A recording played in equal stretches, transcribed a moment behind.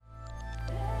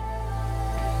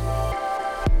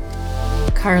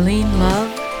Carlene Love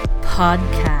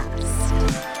Podcast.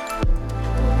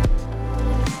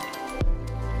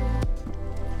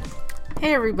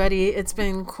 Hey everybody, it's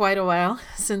been quite a while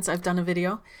since I've done a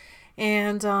video,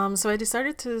 and so I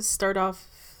decided to start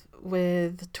off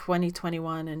with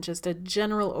 2021 and just a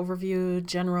general overview,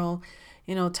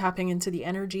 tapping into the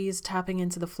energies, tapping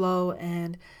into the flow,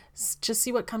 and just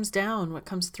see what comes down, what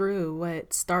comes through,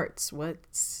 what starts, what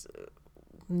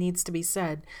needs to be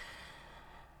said.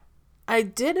 I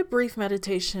did a brief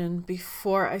meditation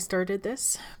before I started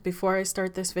this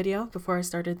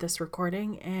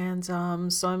recording. And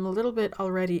so I'm a little bit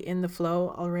already in the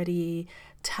flow, already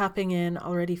tapping in,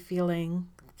 already feeling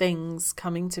things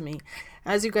coming to me.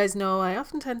 As you guys know, I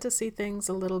often tend to see things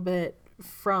a little bit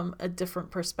from a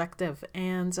different perspective,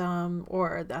 and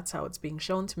or that's how it's being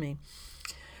shown to me.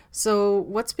 So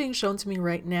what's being shown to me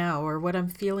right now, or what I'm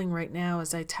feeling right now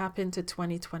as I tap into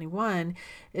 2021,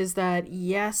 is that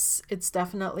yes, it's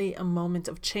definitely a moment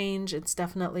of change. It's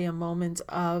definitely a moment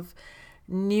of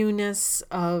newness,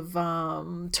 of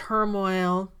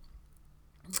turmoil,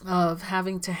 of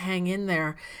having to hang in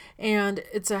there. And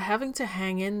it's a having to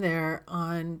hang in there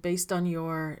based on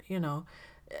your,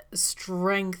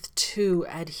 strength to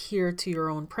adhere to your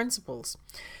own principles.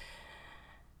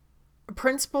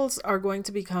 Principles are going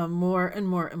to become more and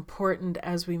more important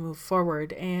as we move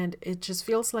forward, and it just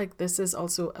feels like this is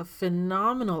also a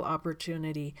phenomenal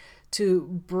opportunity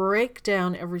to break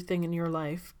down everything in your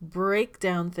life, break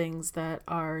down things that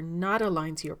are not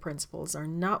aligned to your principles, are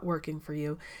not working for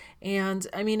you. And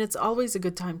I mean, it's always a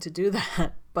good time to do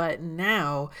that, but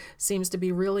now seems to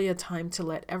be really a time to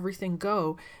let everything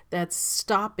go that's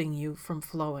stopping you from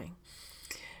flowing.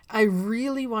 I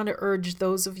really want to urge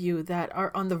those of you that are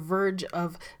on the verge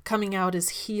of coming out as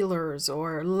healers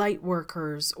or light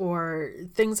workers or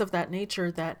things of that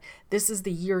nature, that this is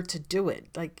the year to do it.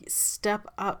 Like, step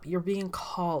up. You're being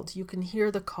called. You can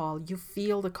hear the call. You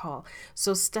feel the call.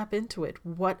 So step into it.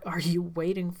 What are you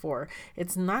waiting for?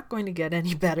 It's not going to get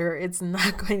any better. It's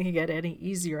not going to get any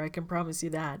easier. I can promise you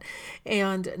that.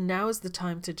 And now is the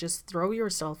time to just throw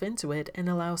yourself into it and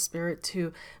allow Spirit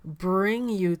to bring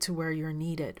you to where you're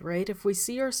needed. Right? If we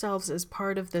see ourselves as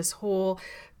part of this whole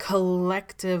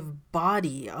collective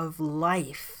body of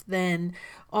life, then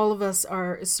all of us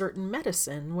are a certain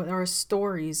medicine with our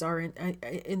stories, our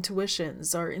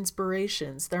intuitions, our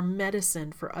inspirations. They're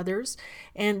medicine for others.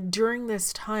 And during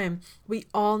this time, we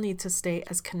all need to stay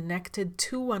as connected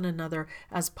to one another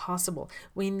as possible.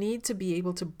 We need to be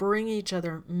able to bring each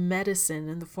other medicine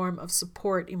in the form of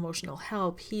support, emotional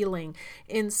help, healing,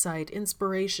 insight,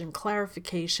 inspiration,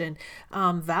 clarification,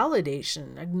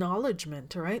 validation,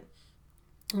 acknowledgement, right?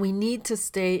 We need to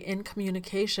stay in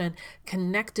communication,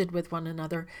 connected with one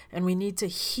another, and we need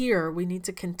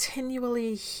to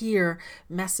continually hear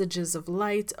messages of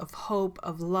light, of hope,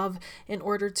 of love, in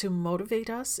order to motivate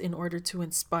us, in order to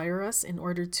inspire us, in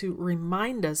order to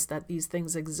remind us that these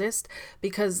things exist,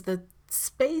 because the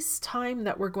space-time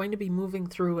that we're going to be moving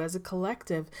through as a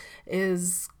collective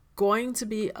is going to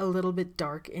be a little bit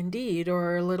dark indeed,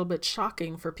 or a little bit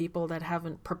shocking for people that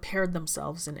haven't prepared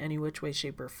themselves in any which way,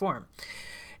 shape, or form.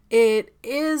 It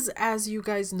is, as you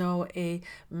guys know, a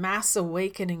mass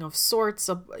awakening of sorts,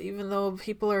 even though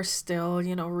people are still,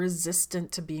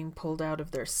 resistant to being pulled out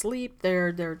of their sleep.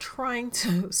 They're trying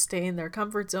to stay in their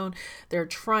comfort zone. They're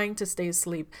trying to stay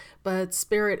asleep, but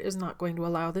Spirit is not going to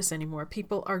allow this anymore.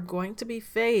 People are going to be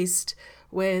faced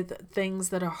with things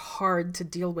that are hard to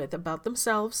deal with about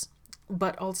themselves,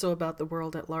 but also about the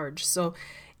world at large. So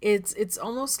it's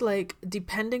almost like,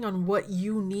 depending on what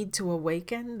you need to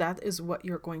awaken, that is what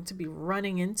you're going to be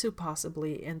running into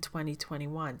possibly in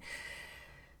 2021.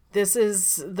 This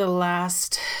is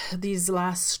these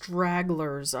last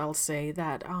stragglers, I'll say,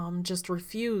 that just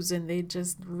refuse, and they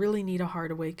just really need a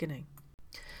hard awakening.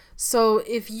 So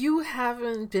if you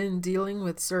haven't been dealing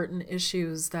with certain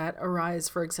issues that arise,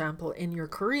 for example, in your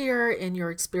career, in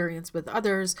your experience with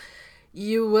others,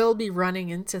 you will be running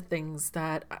into things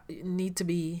that need to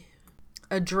be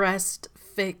addressed,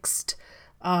 fixed,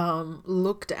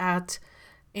 looked at.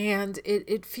 And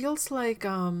it feels like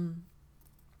on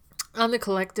the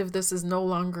collective, this is no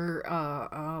longer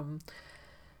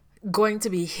going to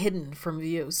be hidden from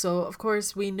view. So, of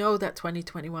course, we know that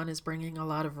 2021 is bringing a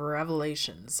lot of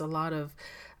revelations, a lot of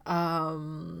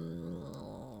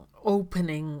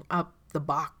opening up the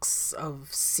box of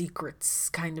secrets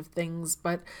kind of things.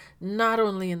 But not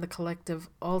only in the collective,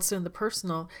 also in the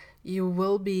personal, you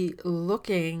will be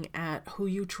looking at who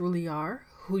you truly are,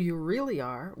 who you really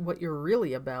are, what you're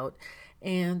really about,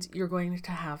 and you're going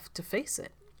to have to face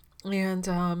it. And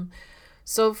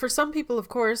So for some people, of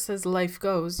course, as life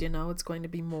goes, it's going to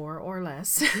be more or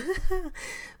less.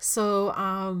 So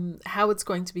how it's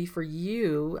going to be for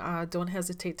you, don't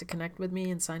hesitate to connect with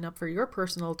me and sign up for your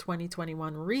personal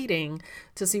 2021 reading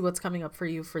to see what's coming up for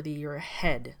you for the year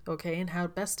ahead, okay? And how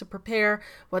best to prepare,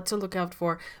 what to look out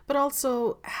for, but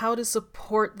also how to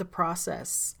support the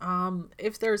process.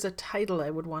 If there's a title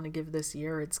I would want to give this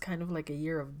year, it's kind of like a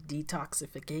year of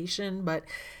detoxification, but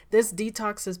this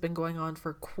detox has been going on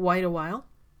for quite a while.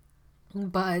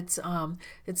 But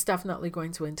it's definitely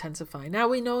going to intensify. Now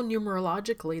we know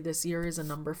numerologically this year is a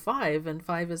number 5, and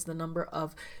 5 is the number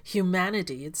of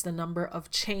humanity. It's the number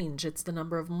of change. It's the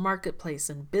number of marketplace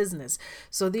and business.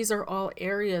 So these are all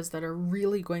areas that are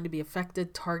really going to be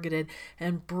affected, targeted,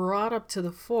 and brought up to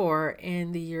the fore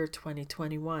in the year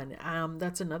 2021.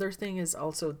 That's another thing, is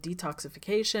also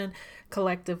detoxification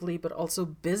collectively, but also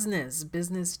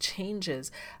business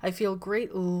changes. I feel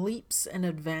great leaps and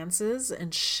advances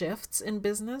and shifts in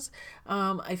business.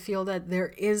 I feel that there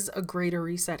is a greater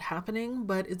reset happening,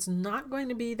 but it's not going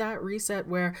to be that reset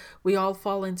where we all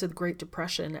fall into the Great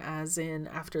Depression, as in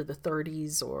after the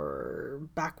 30s or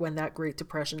back when that Great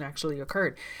Depression actually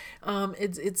occurred.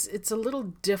 It's a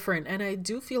little different, and I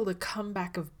do feel the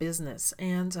comeback of business,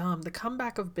 and the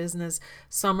comeback of business,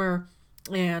 summer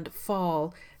and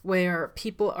fall, where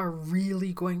people are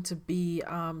really going to be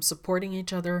supporting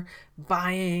each other,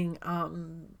 buying,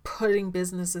 putting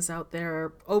businesses out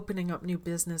there, opening up new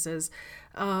businesses.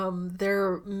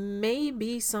 There may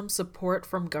be some support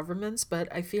from governments, but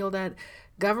I feel that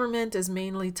government is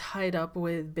mainly tied up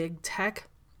with big tech,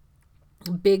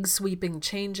 big sweeping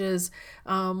changes,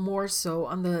 more so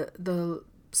on the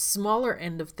smaller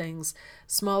end of things.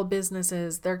 Small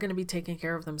businesses, they're going to be taking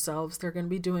care of themselves. They're going to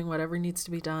be doing whatever needs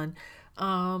to be done.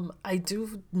 I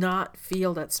do not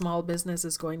feel that small business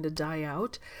is going to die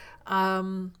out.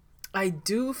 I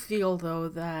do feel, though,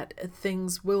 that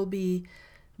things will be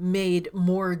made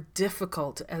more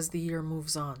difficult as the year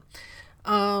moves on.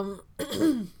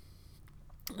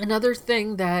 Another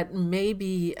thing that may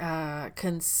be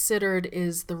considered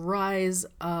is the rise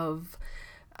of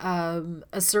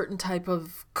a certain type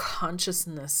of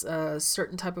consciousness,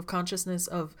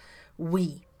 of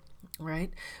we,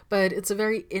 right? But it's a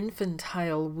very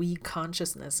infantile we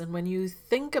consciousness. And when you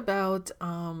think about,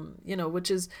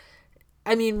 which is,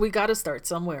 I mean, we got to start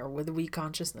somewhere with we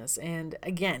consciousness. And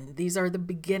again, these are the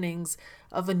beginnings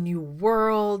of a new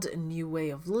world, a new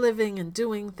way of living and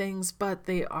doing things, but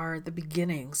they are the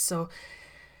beginnings. So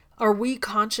our we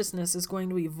consciousness is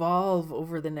going to evolve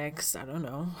over the next, I don't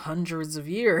know, hundreds of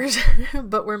years.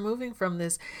 But we're moving from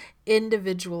this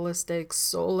individualistic,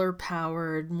 solar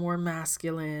powered, more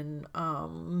masculine,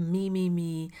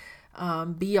 me,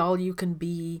 be all you can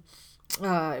be,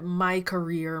 my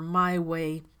career, my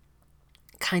way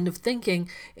kind of thinking,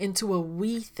 into a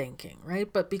we thinking,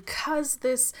 right? But because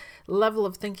this level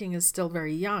of thinking is still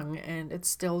very young and it's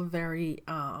still very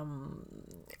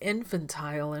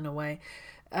infantile in a way,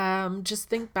 just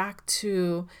think back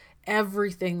to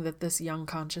everything that this young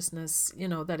consciousness,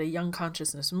 that a young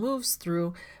consciousness moves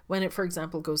through when it, for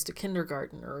example, goes to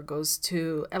kindergarten or goes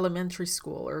to elementary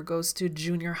school or goes to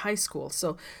junior high school.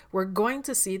 So we're going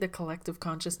to see the collective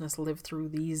consciousness live through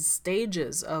these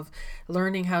stages of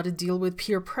learning how to deal with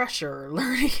peer pressure,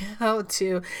 learning how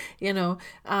to,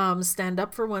 stand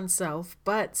up for oneself,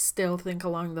 but still think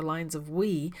along the lines of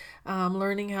we,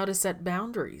 learning how to set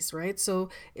boundaries, right? So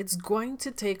it's going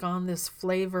to take on this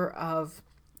flavor of,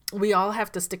 we all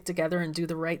have to stick together and do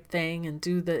the right thing and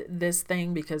do this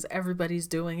thing because everybody's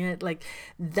doing it, like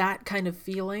that kind of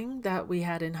feeling that we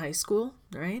had in high school,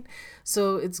 right?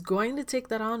 So it's going to take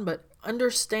that on, but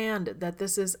understand that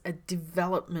this is a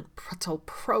developmental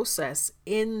process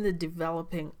in the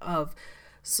developing of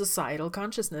societal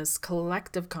consciousness,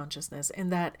 collective consciousness,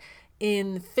 and that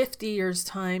in 50 years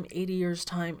time, 80 years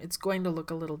time, it's going to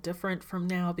look a little different from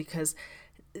now, because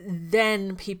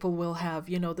then people will have,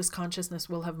 this consciousness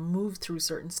will have moved through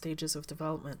certain stages of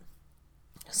development.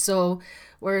 So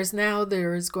whereas now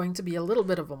there is going to be a little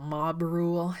bit of a mob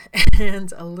rule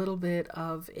and a little bit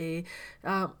of a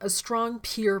strong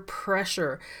peer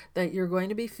pressure that you're going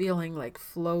to be feeling like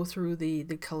flow through the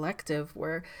collective,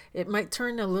 where it might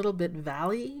turn a little bit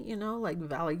valley, like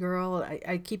Valley Girl.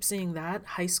 I keep seeing that.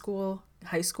 High school,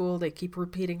 they keep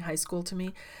repeating high school to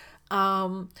me.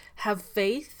 Have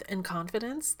faith and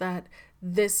confidence that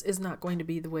this is not going to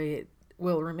be the way it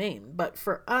will remain. But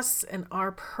for us and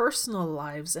our personal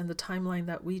lives and the timeline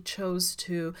that we chose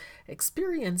to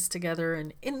experience together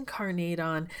and incarnate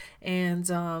on and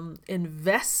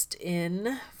invest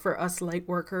in, for us light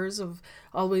workers, of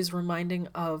always reminding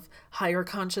of higher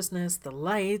consciousness, the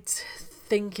light,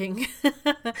 thinking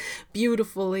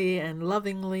beautifully and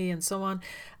lovingly and so on.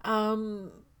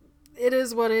 It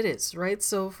is what it is, right?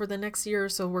 So for the next year or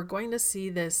so, we're going to see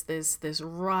this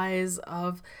rise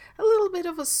of a little bit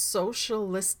of a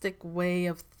socialistic way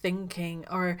of thinking,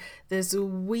 or this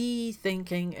we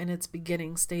thinking in its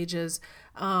beginning stages,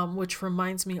 which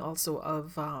reminds me also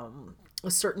of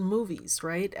certain movies,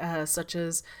 right? Such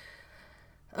as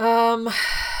um,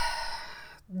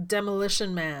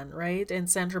 Demolition Man, right? And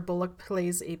Sandra Bullock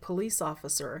plays a police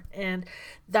officer. And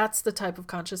that's the type of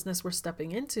consciousness we're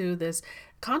stepping into, this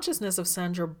consciousness of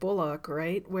Sandra Bullock,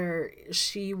 right? Where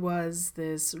she was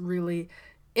this really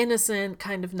innocent,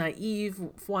 kind of naive,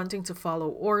 wanting to follow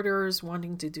orders,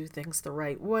 wanting to do things the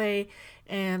right way,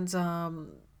 and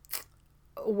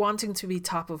wanting to be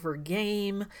top of her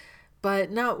game,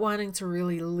 but not wanting to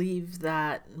really leave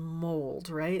that mold,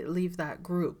 right? Leave that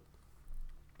group.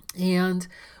 And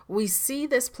we see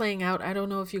this playing out. I don't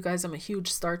know if you guys, I'm a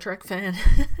huge Star Trek fan.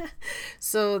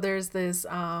 So there's this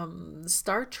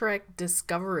Star Trek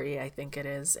Discovery, I think it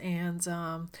is. And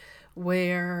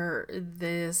where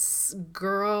this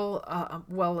girl,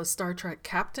 a Star Trek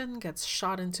captain gets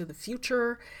shot into the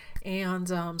future, and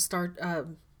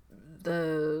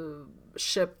the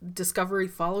ship Discovery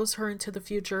follows her into the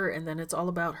future, and then it's all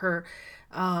about her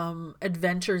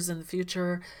adventures in the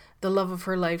future, the love of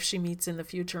her life she meets in the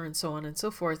future, and so on and so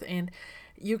forth. And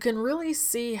you can really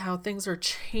see how things are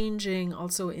changing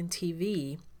also in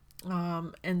TV,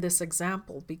 in this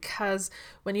example, because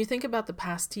when you think about the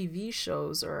past TV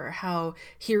shows or how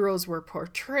heroes were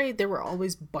portrayed, they were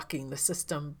always bucking the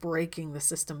system, breaking the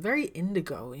system, very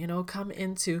Indigo, come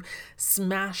in to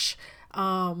smash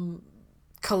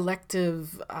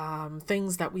collective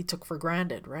things that we took for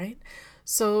granted, right?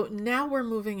 So now we're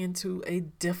moving into a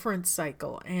different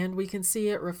cycle, and we can see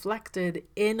it reflected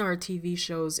in our TV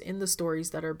shows, in the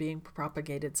stories that are being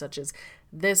propagated, such as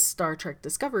this Star Trek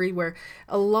Discovery, where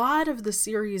a lot of the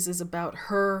series is about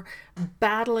her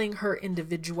battling her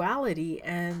individuality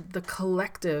and the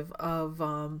collective of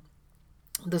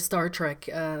the Star Trek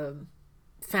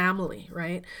family,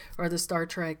 right? Or the Star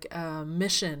Trek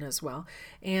mission as well,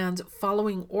 and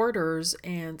following orders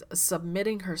and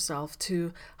submitting herself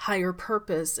to higher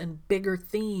purpose and bigger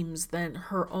themes than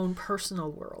her own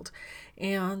personal world.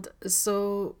 And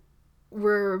so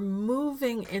we're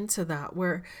moving into that,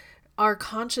 where our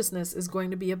consciousness is going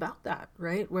to be about that,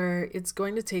 right? Where it's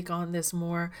going to take on this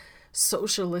more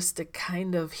socialistic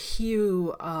kind of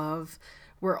hue of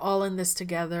we're all in this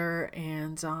together,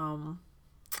 and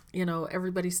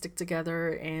everybody stick together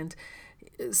and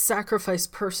sacrifice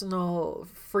personal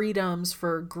freedoms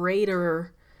for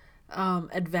greater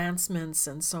advancements,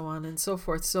 and so on and so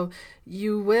forth. So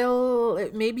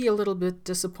it may be a little bit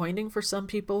disappointing for some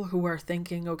people who are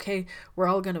thinking, okay, we're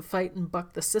all going to fight and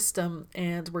buck the system,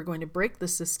 and we're going to break the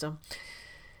system.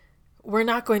 We're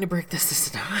not going to break the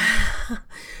system.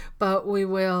 But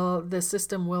the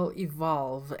system will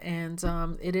evolve, and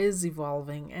it is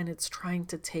evolving, and it's trying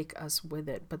to take us with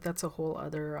it. But that's a whole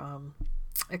other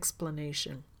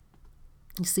explanation.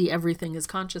 You see, everything is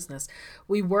consciousness.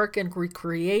 We work and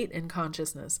recreate in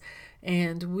consciousness,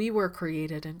 and we were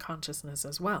created in consciousness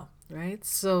as well, right?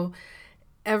 So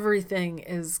everything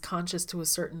is conscious to a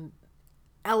certain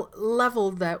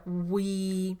level that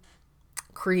we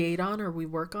create on or we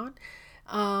work on.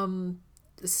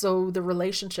 So the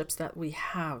relationships that we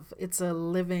have, it's a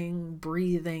living,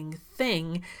 breathing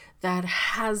thing that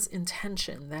has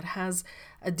intention, that has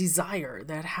a desire,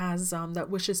 that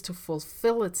wishes to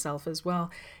fulfill itself as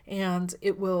well. And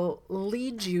it will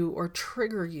lead you or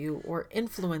trigger you or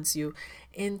influence you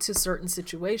into certain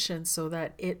situations so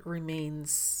that it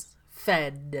remains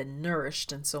fed and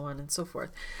nourished, and so on and so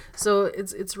forth. So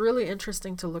it's really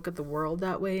interesting to look at the world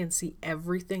that way and see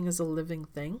everything as a living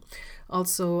thing.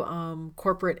 Also,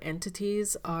 corporate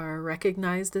entities are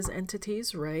recognized as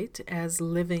entities, right? As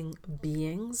living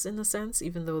beings in a sense,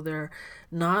 even though they're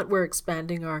not. We're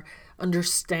expanding our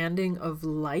understanding of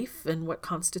life and what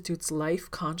constitutes life,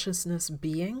 consciousness,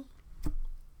 being.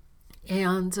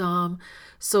 And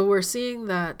so we're seeing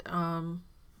that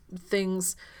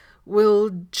things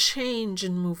will change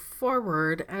and move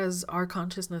forward as our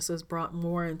consciousness is brought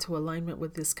more into alignment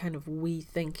with this kind of we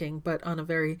thinking, but on a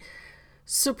very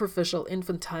superficial,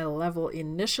 infantile level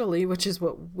initially, which is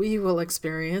what we will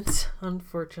experience,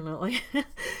 unfortunately.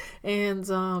 And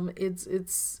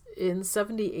it's in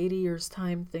 70, 80 years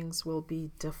time, things will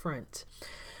be different.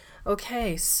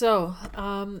 Okay, so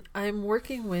I'm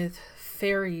working with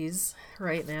fairies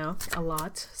right now a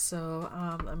lot, so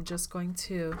I'm just going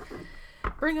to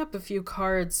bring up a few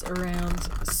cards around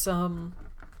some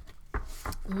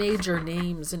major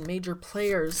names and major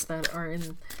players that are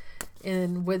in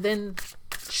in within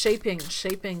shaping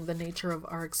the nature of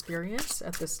our experience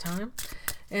at this time.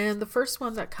 And the first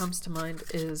one that comes to mind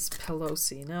is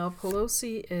Pelosi. Now,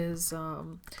 Pelosi is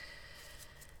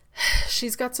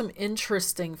she's got some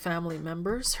interesting family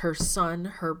members. Her son,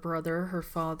 her brother, her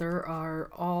father are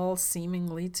all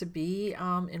seemingly to be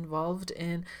involved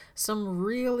in some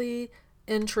really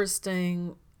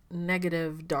interesting,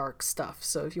 negative, dark stuff.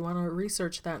 So if you want to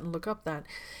research that and look up that.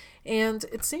 And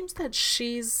it seems that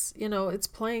she's, it's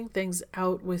playing things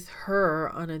out with her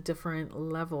on a different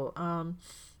level.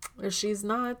 She's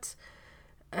not.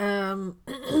 I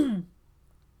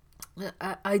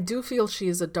do feel she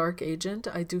is a dark agent.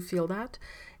 I do feel that.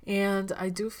 And I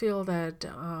do feel that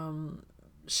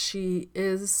she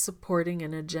is supporting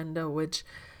an agenda which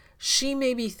she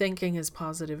may be thinking is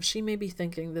positive. She may be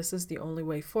thinking this is the only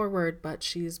way forward, but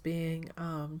she's being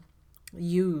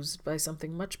used by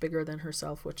something much bigger than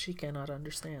herself, which she cannot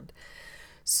understand.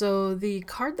 So the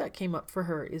card that came up for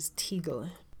her is Teagle.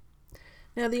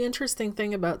 Now, the interesting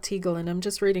thing about Teagle, and I'm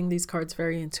just reading these cards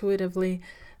very intuitively,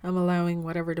 I'm allowing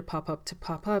whatever to pop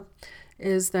up,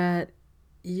 is that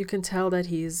you can tell that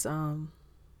he's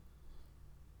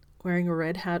wearing a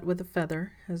red hat with a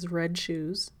feather, has red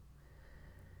shoes,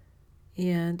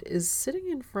 and is sitting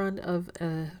in front of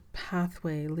a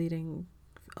pathway leading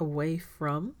away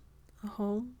from a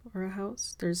home or a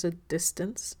house. There's a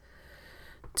distance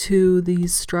to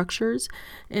these structures,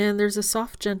 and there's a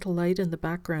soft, gentle light in the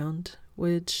background,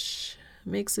 which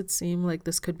makes it seem like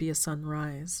this could be a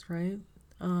sunrise, right?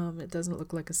 It doesn't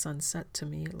look like a sunset to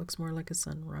me. It looks more like a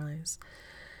sunrise.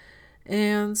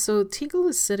 And so Teagle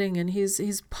is sitting and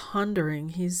he's pondering.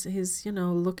 He's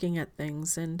looking at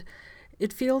things, and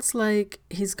it feels like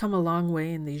he's come a long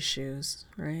way in these shoes,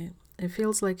 right? It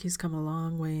feels like he's come a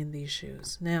long way in these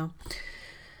shoes. Now,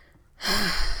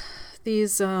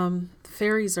 these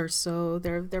fairies are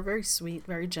they're very sweet,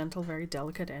 very gentle, very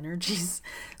delicate energies.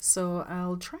 So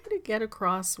I'll try to get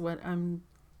across what I'm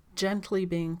gently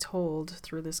being told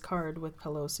through this card with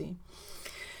Pelosi.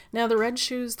 Now, the red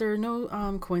shoes, there are no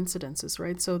coincidences,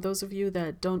 right? So those of you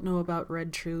that don't know about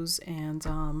red shoes and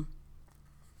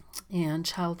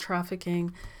child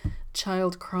trafficking,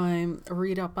 child crime,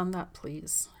 read up on that,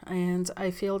 please. And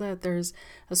I feel that there's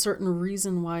a certain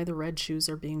reason why the red shoes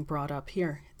are being brought up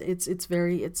here.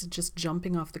 It's just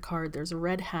jumping off the card. There's a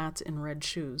red hat and red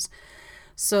shoes.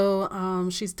 So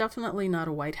she's definitely not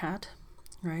a white hat,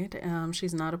 right?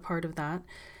 She's not a part of that.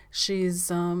 She's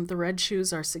the red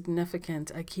shoes are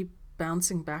significant. I keep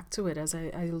bouncing back to it as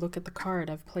I look at the card.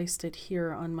 I've placed it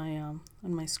here on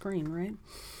my screen, right?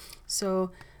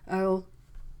 So I'll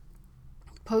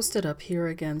post it up here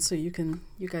again so you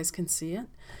guys can see it.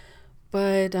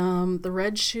 But the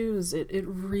red shoes,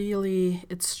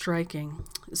 it's striking.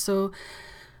 So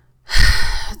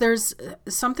there's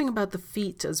something about the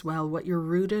feet as well, what you're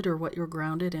rooted or what you're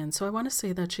grounded in. So I want to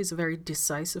say that she's a very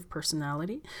decisive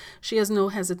personality. She has no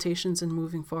hesitations in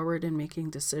moving forward and making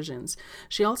decisions.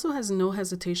 She also has no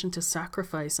hesitation to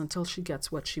sacrifice until she gets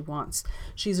what she wants.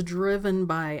 She's driven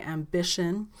by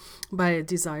ambition, by a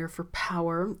desire for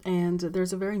power, and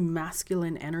there's a very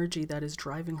masculine energy that is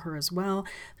driving her as well.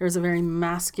 There's a very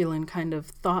masculine kind of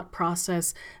thought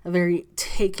process, a very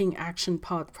taking action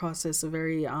process, a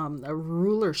very a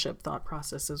rulership thought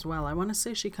process as well. I want to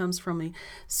say she comes from a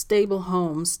stable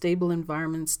home, stable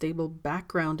environment, stable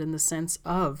background in the sense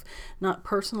of not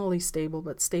personally stable,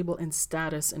 but stable in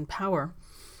status and power.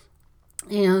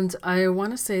 And I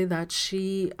want to say that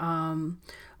she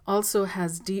also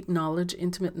has deep knowledge,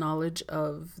 intimate knowledge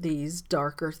of these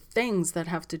darker things that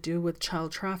have to do with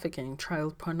child trafficking,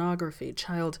 child pornography,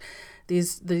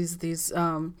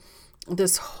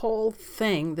 this whole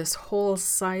thing, this whole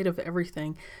side of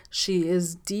everything, she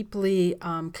is deeply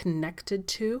connected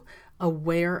to,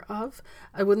 aware of.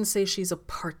 I wouldn't say she's a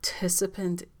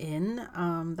participant in,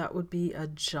 that would be a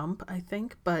jump, I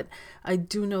think, but I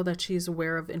do know that she's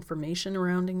aware of information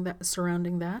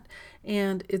surrounding that,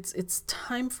 and it's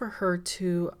time for her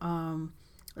to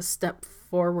step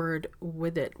forward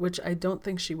with it, which I don't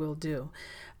think she will do.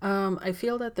 I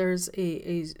feel that there's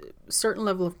a certain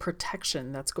level of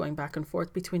protection that's going back and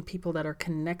forth between people that are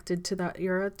connected to that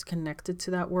era, connected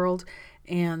to that world,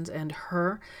 and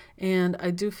her. And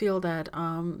I do feel that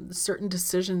certain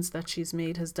decisions that she's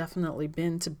made has definitely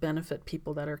been to benefit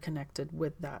people that are connected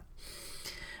with that.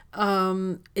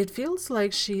 It feels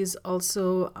like she's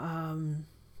also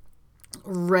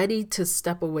ready to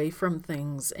step away from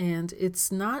things. And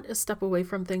it's not a step away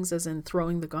from things as in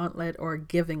throwing the gauntlet or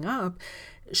giving up.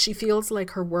 She feels like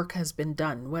her work has been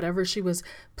done. Whatever she was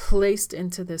placed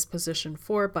into this position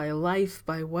for, by life,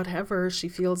 by whatever, she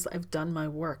feels, I've done my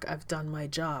work, I've done my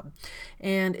job.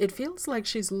 And it feels like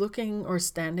she's looking or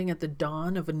standing at the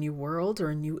dawn of a new world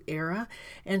or a new era.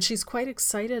 And she's quite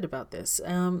excited about this.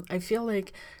 I feel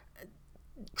like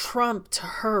Trump to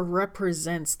her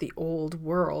represents the old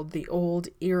world, the old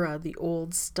era, the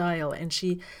old style, and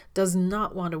she does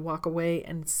not want to walk away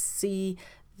and see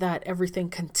that everything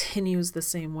continues the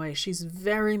same way. She's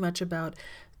very much about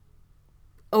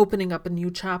opening up a new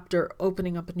chapter,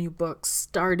 opening up a new book,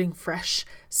 starting fresh,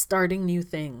 starting new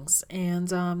things. And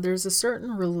there's a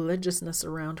certain religiousness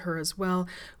around her as well,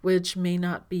 which may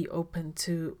not be open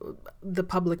to, the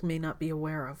public may not be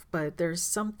aware of. But there's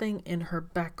something in her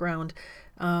background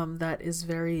that is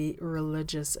very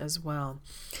religious as well.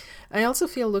 I also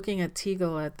feel, looking at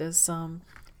Teagle, at this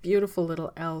beautiful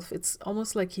little elf, it's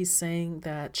almost like he's saying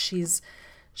that she's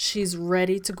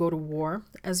ready to go to war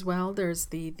as well. There's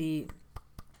the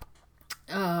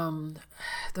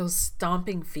those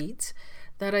stomping feet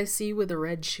that I see with the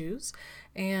red shoes,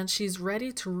 and she's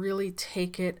ready to really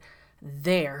take it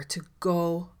there, to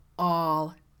go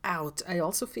all out. I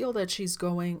also feel that she's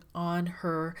going on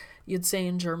her, you'd say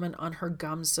in German, on her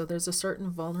gums. So there's a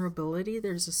certain vulnerability,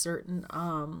 there's a certain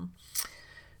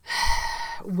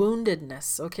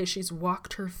woundedness. Okay, she's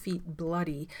walked her feet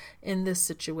bloody in this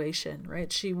situation,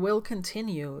 right? She will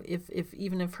continue, if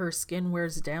even if her skin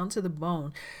wears down to the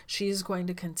bone, she's going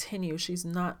to continue. She's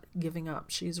not giving up.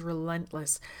 She's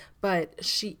relentless. But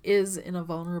she is in a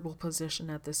vulnerable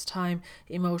position at this time,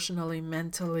 emotionally,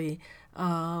 mentally,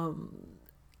 a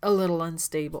little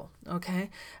unstable.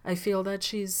 Okay, I feel that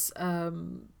she's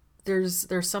there's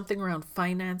something around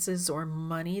finances or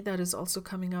money that is also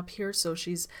coming up here. So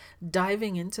she's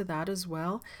diving into that as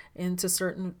well, into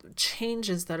certain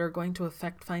changes that are going to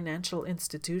affect financial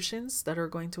institutions, that are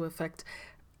going to affect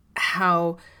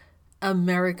how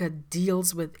America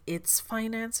deals with its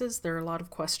finances. There are a lot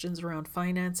of questions around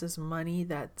finances, money,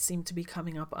 that seem to be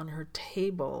coming up on her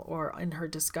table, or in her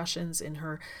discussions, in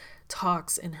her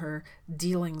talks, in her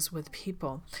dealings with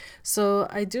people. So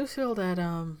I do feel that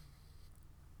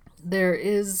there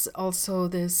is also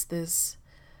this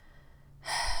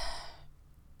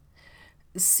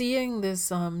seeing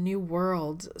this new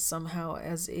world somehow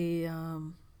as a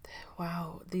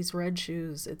wow, these red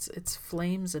shoes, it's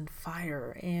flames and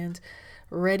fire and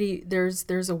ready.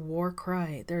 There's a war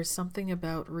cry. There's something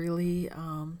about really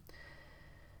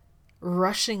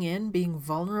rushing in, being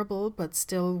vulnerable, but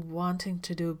still wanting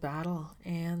to do battle,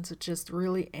 and just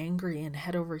really angry and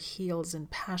head over heels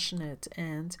and passionate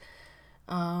and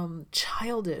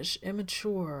childish,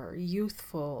 immature,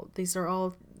 youthful. These are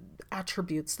all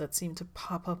attributes that seem to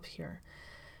pop up here.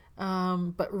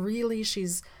 But really,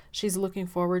 she's looking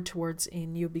forward towards a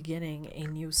new beginning, a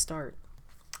new start.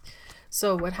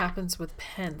 So what happens with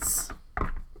Pence?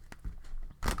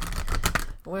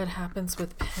 What happens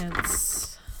with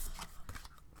Pence?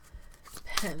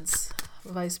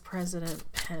 Vice President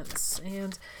Pence.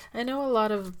 And I know a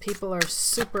lot of people are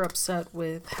super upset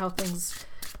with how things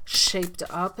shaped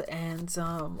up and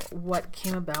what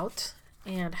came about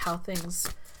and how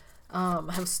things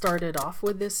have started off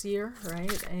with this year,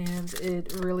 right? And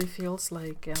it really feels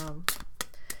like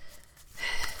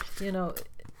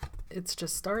it's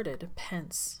just started.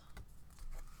 Pence.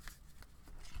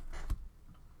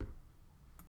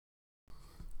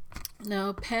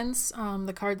 Now Pence,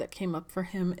 the card that came up for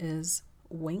him is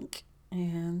Wink,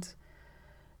 and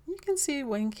you can see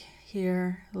Wink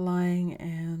here lying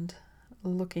and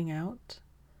looking out.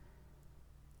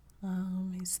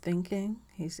 He's thinking,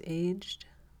 he's aged.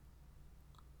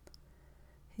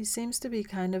 He seems to be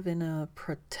kind of in a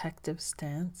protective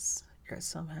stance here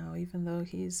somehow, even though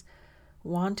he's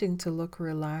wanting to look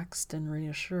relaxed and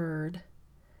reassured.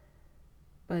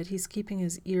 But he's keeping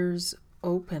his ears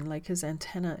open, like his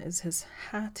antenna is his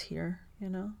hat here,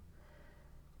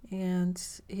 And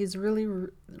he's really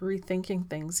rethinking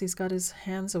things. He's got his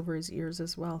hands over his ears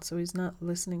as well, so he's not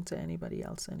listening to anybody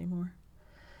else anymore.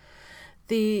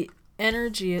 The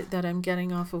energy that I'm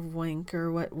getting off of Wink,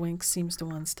 or what Wink seems to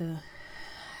wants to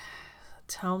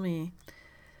tell me,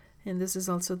 and this is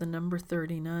also the number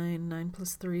 39. 9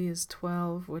 plus 3 is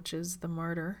 12, which is the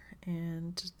martyr,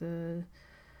 and the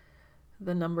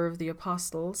number of the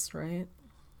apostles, right?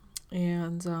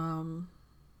 And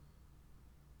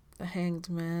the hanged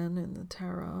man in the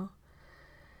tarot.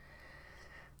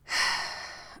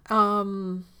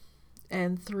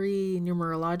 And 3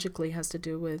 numerologically has to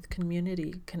do with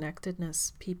community,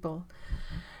 connectedness, people.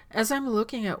 As I'm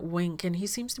looking at Wink, and he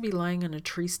seems to be lying on a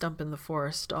tree stump in the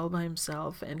forest all by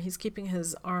himself, and he's keeping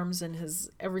his arms and his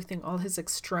everything, all his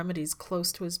extremities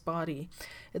close to his body.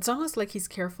 It's almost like he's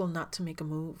careful not to make a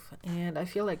move. And I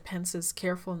feel like Pence is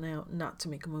careful now not to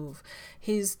make a move.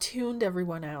 He's tuned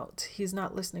everyone out. He's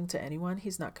not listening to anyone.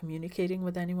 He's not communicating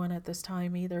with anyone at this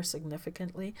time either,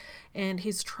 significantly. And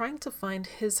he's trying to find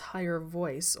his higher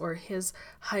voice or his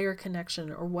higher connection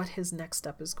or what his next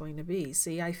step is going to be.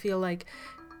 See, I feel like...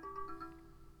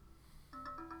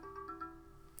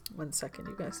 One second,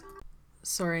 you guys.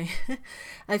 Sorry.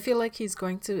 I feel like he's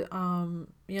going to,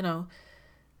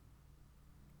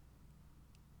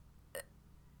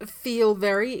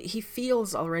 he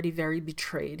feels already very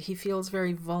betrayed. He feels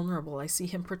very vulnerable. I see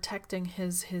him protecting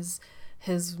his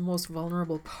most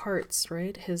vulnerable parts,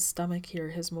 right? His stomach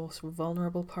here, his most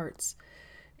vulnerable parts.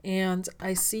 And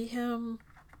I see him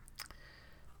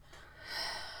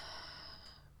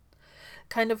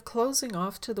kind of closing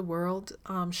off to the world,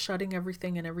 shutting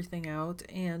everything and everything out,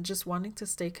 and just wanting to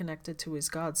stay connected to his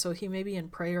God. So he may be in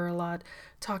prayer a lot,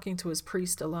 talking to his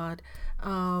priest a lot,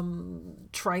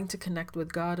 trying to connect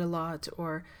with God a lot,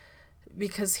 or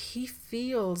because he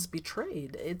feels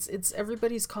betrayed. It's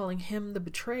everybody's calling him the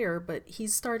betrayer, but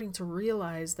he's starting to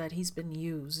realize that he's been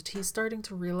used. He's starting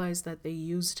to realize that they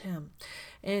used him.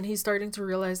 And he's starting to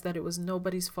realize that it was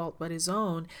nobody's fault but his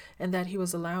own, and that he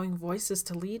was allowing voices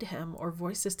to lead him or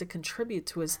voices to contribute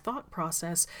to his thought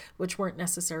process, which weren't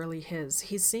necessarily his.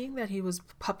 He's seeing that he was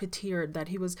puppeteered, that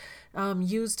he was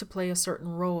used to play a certain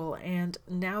role, and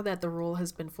now that the role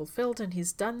has been fulfilled and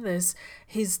he's done this,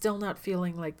 he's still not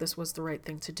feeling like this was the right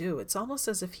thing to do. It's almost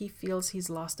as if he feels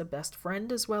he's lost a best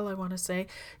friend as well, I want to say.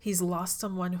 He's lost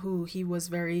someone who he was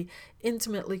very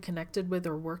intimately connected with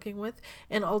or working with.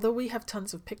 And although we have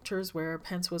tons of pictures where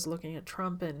Pence was looking at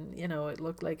Trump and, it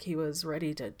looked like he was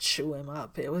ready to chew him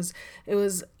up.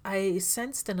 I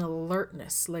sensed an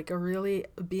alertness, like a really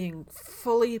being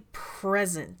fully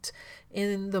present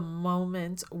in the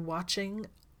moment, watching,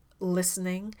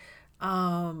 listening,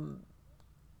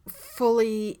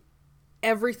 fully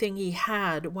everything he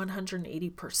had,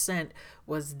 180%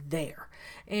 was there.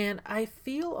 And I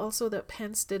feel also that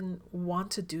Pence didn't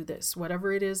want to do this,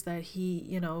 whatever it is that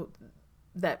he,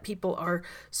 that people are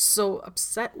so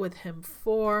upset with him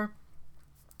for,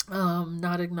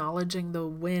 not acknowledging the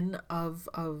win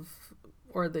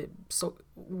or the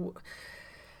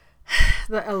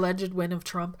alleged win of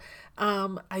Trump.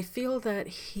 I feel that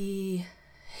he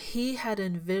had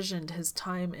envisioned his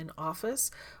time in office,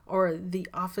 or the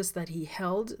office that he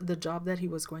held, the job that he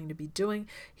was going to be doing.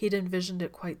 He'd envisioned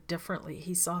it quite differently.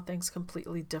 He saw things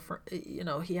completely different.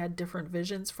 He had different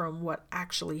visions from what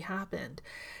actually happened.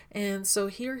 And so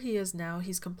here he is now.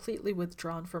 He's completely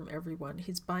withdrawn from everyone.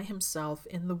 He's by himself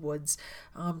in the woods,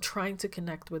 trying to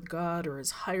connect with God or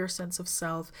his higher sense of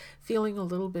self, feeling a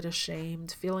little bit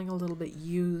ashamed, feeling a little bit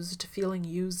used, feeling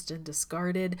used and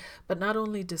discarded, but not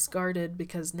only discarded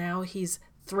because now he's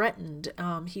threatened.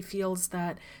 He feels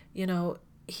that,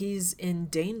 he's in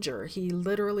danger. He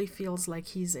literally feels like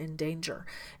he's in danger.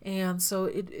 And so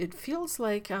it feels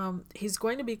like he's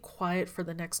going to be quiet for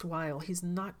the next while. He's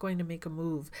not going to make a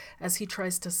move as he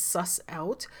tries to suss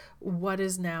out what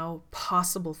is now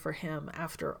possible for him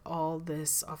after all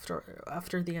this,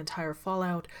 after the entire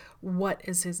fallout. What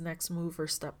is his next move or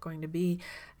step going to be?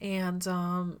 And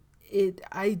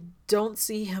I don't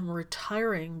see him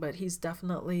retiring, but he's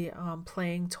definitely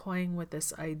toying with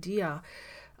this idea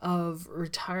of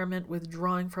retirement,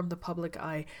 withdrawing from the public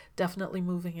eye, definitely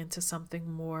moving into something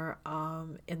more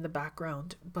in the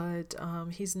background. But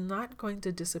he's not going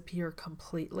to disappear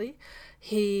completely.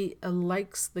 He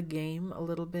likes the game a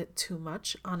little bit too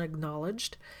much,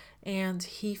 unacknowledged, and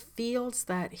he feels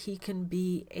that he can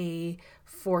be a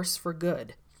force for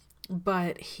good,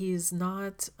 but he's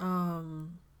not...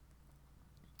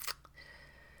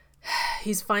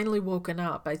 he's finally woken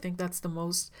up. I think that's the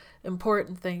most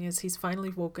important thing, is he's finally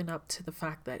woken up to the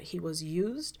fact that he was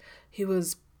used, he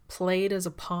was played as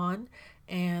a pawn,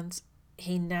 and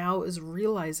he now is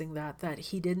realizing that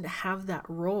he didn't have that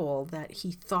role that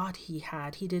he thought he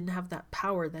had. He didn't have that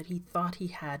power that he thought he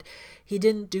had. He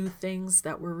didn't do things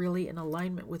that were really in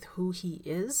alignment with who he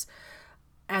is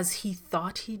as he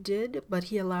thought he did, but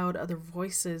he allowed other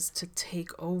voices to take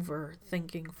over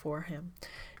thinking for him.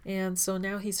 And so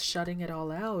now he's shutting it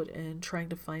all out and trying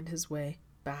to find his way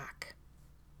back.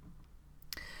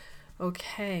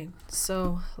 Okay,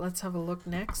 so let's have a look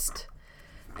next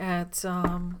at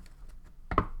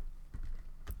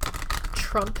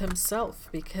Trump himself,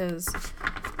 because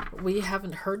we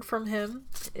haven't heard from him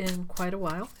in quite a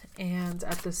while, and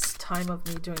at this time of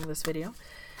me doing this video.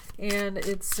 And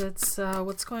it's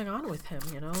what's going on with him,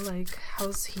 like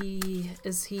is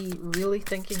he really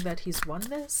thinking that he's won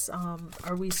this?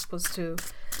 Are we supposed to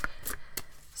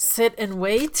sit and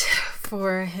wait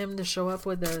for him to show up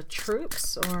with the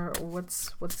troops, or what's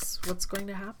going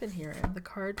to happen here? And the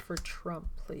card for Trump,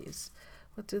 please.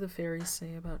 What do the fairies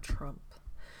say about Trump?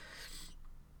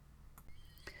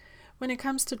 When it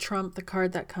comes to Trump, the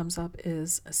card that comes up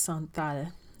is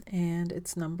Santal, and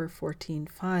it's number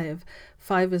 14-5.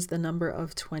 5 is the number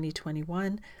of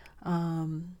 2021.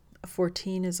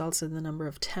 14 is also the number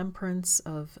of temperance,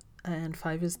 and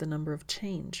 5 is the number of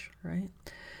change, right?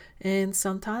 And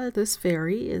Santal, this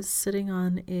fairy, is sitting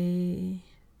on a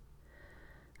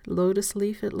lotus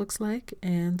leaf, it looks like,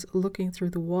 and looking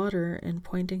through the water and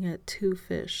pointing at 2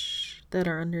 fish that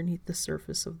are underneath the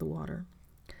surface of the water,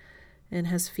 and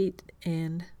has feet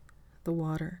in the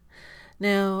water.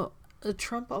 Now,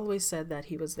 Trump always said that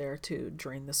he was there to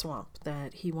drain the swamp,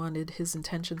 that his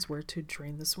intentions were to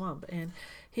drain the swamp. And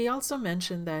he also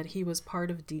mentioned that he was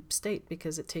part of deep state,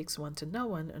 because it takes one to know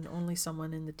one, and only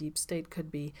someone in the deep state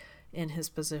could be in his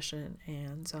position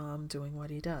and doing what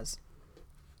he does.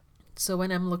 So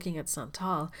when I'm looking at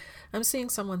Santal, I'm seeing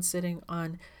someone sitting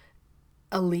on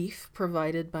a leaf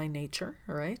provided by nature,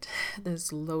 right?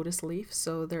 This lotus leaf.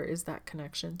 So there is that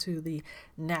connection to the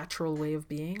natural way of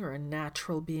being, or a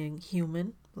natural being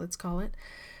human, let's call it.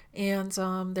 And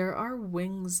there are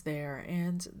wings there,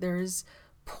 and there's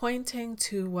pointing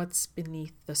to what's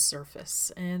beneath the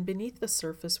surface. And beneath the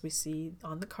surface, we see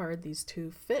on the card these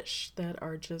 2 fish that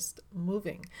are just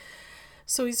moving.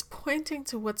 So he's pointing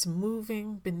to what's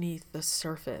moving beneath the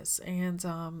surface, and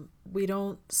we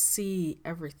don't see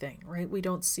everything, right? We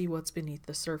don't see what's beneath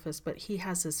the surface, but he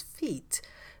has his feet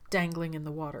dangling in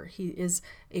the water. He is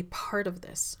a part of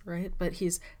this, right? But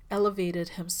he's elevated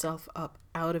himself up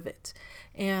out of it.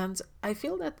 And I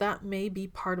feel that that may be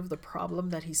part of the problem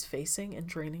that he's facing in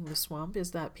draining the swamp,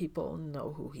 is that people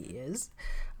know who he is,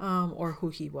 or who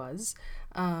he was.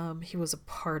 He was a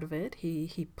part of it.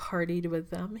 He partied with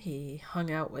them. He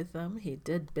hung out with them. He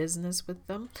did business with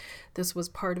them. This was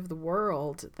part of the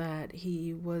world that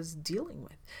he was dealing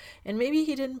with. And maybe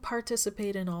he didn't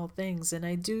participate in all things. And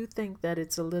I do think that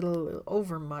it's a little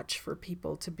overmuch for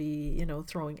people to be,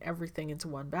 throwing everything into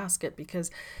one basket,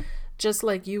 because just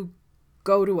like you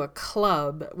go to a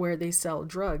club where they sell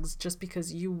drugs, just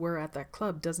because you were at that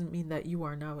club doesn't mean that you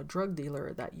are now a drug dealer,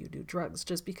 or that you do drugs.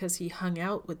 Just because he hung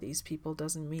out with these people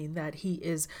doesn't mean that he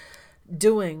is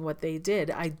doing what they did.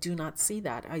 I do not see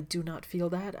that. I do not feel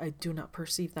that. I do not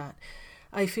perceive that.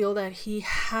 I feel that he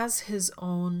has his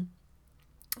own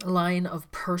line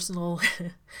of personal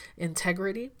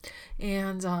integrity,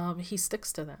 and he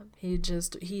sticks to that.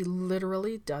 He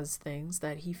literally does things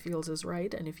that he feels is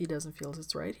right, and if he doesn't feel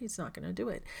it's right, he's not going to do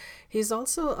it. He's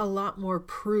also a lot more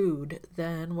prude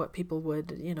than what people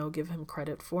would give him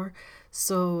credit for.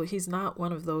 So he's not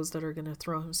one of those that are going to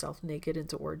throw himself naked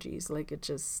into orgies. Like,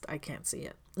 I can't see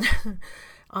it.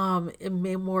 It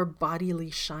may more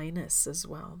bodily shyness as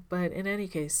well, but in any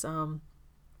case,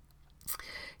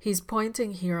 he's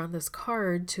pointing here on this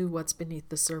card to what's beneath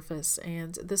the surface.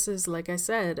 And this is, like I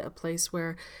said, a place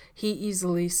where he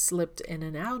easily slipped in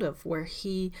and out of, where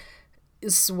he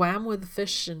swam with the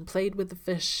fish and played with the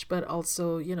fish, but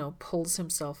also, pulls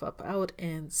himself up out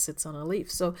and sits on a leaf.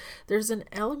 So there's an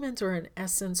element, or an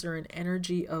essence, or an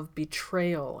energy of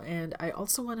betrayal. And I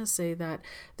also want to say that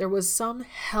there was some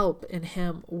help in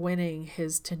him winning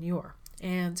his tenure.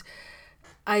 And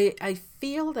I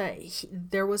feel that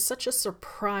there was such a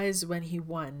surprise when he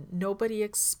won. Nobody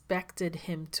expected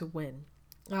him to win.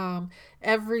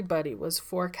 Everybody was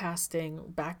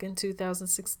forecasting back in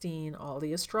 2016, all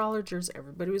the astrologers,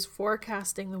 everybody was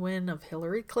forecasting the win of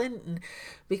Hillary Clinton,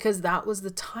 because that was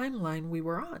the timeline we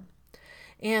were on.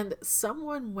 And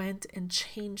someone went and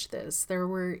changed this. There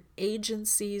were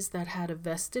agencies that had a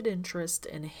vested interest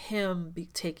in him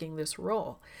taking this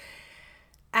role.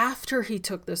 After he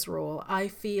took this role, I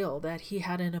feel that he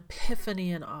had an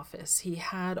epiphany in office.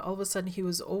 All of a sudden, he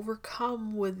was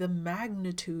overcome with the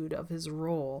magnitude of his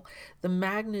role, the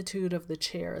magnitude of the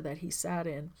chair that he sat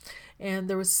in. And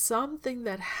there was something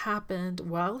that happened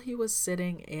while he was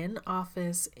sitting in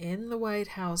office in the White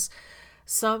House,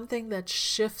 something that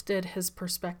shifted his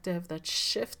perspective, that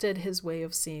shifted his way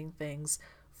of seeing things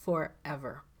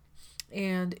forever.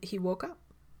 And he woke up.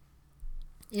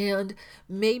 And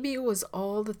maybe it was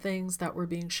all the things that were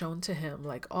being shown to him,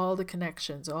 like all the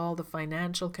connections, all the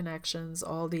financial connections,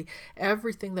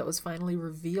 everything that was finally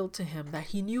revealed to him that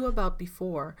he knew about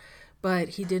before, but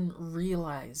he didn't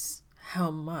realize how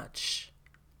much,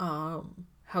 how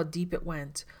deep it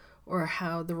went, or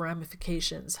how the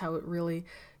ramifications, how it really,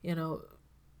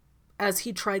 as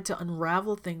he tried to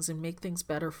unravel things and make things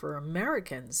better for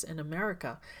Americans in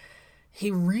America, he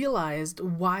realized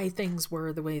why things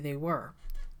were the way they were.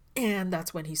 And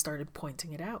that's when he started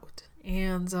pointing it out.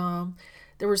 And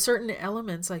there were certain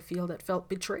elements I feel that felt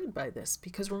betrayed by this,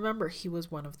 because remember, he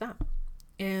was one of them.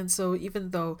 And so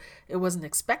even though it wasn't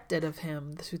expected of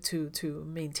him to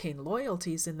maintain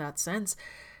loyalties in that sense,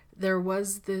 there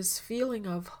was this feeling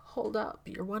of, hold up,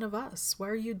 you're one of us. Why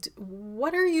are you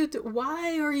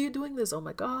why are you doing this? Oh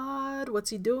my God, what's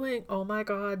he doing? Oh my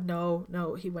God,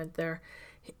 no, he went there.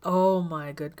 Oh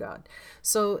my good God.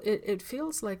 So it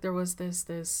feels like there was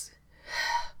this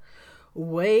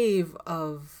wave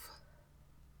of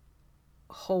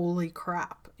holy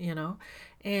crap,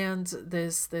 and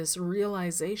this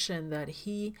realization that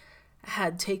he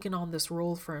had taken on this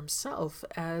role for himself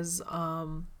as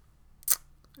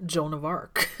Joan of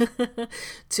Arc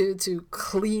to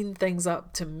clean things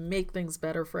up, to make things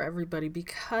better for everybody,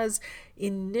 because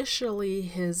initially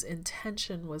his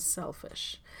intention was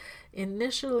selfish.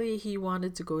 Initially, he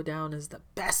wanted to go down as the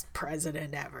best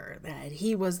president ever, that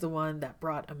he was the one that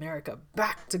brought America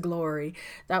back to glory.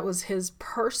 That was his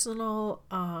personal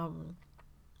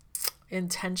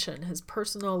intention, his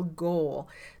personal goal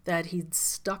that he'd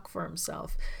stuck for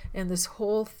himself. And this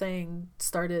whole thing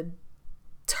started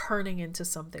turning into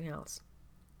something else.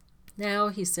 Now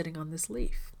he's sitting on this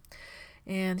leaf.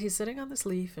 And he's sitting on this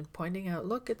leaf and pointing out,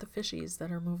 look at the fishies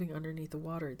that are moving underneath the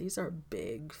water. These are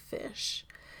big fish.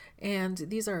 And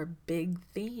these are big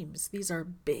themes. These are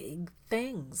big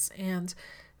things. And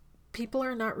people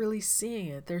are not really seeing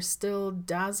it. They're still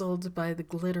dazzled by the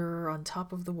glitter on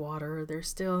top of the water. They're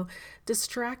still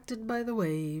distracted by the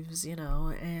waves,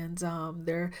 and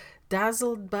they're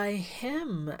dazzled by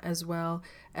him as well,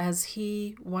 as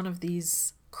he, one of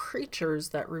these creatures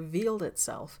that revealed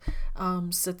itself,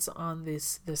 sits on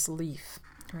this leaf.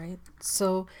 Right,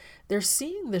 so they're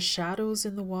seeing the shadows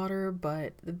in the water,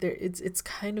 but it's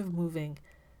kind of moving.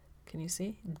 Can you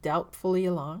see? Doubtfully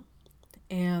along,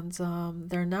 and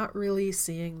they're not really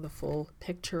seeing the full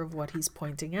picture of what he's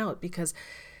pointing out, because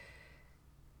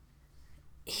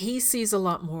he sees a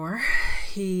lot more.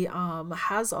 He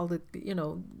has all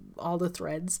the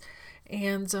threads,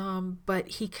 and but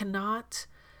he cannot.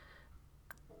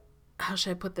 How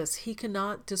should I put this? He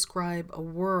cannot describe a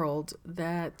world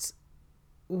that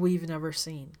we've never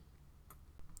seen.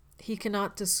 He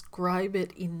cannot describe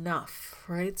it enough,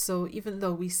 right? So even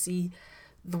though we see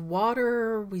the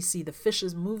water, we see the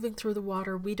fishes moving through the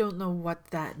water, we don't know what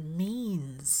that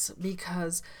means,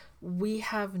 because we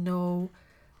have no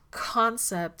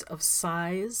concept of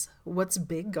size. What's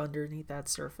big underneath that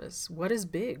surface? What is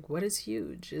big? What is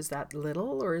huge? Is that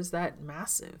little or is that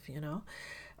massive?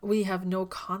 We have no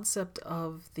concept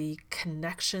of the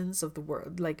connections of the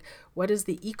world. Like, what is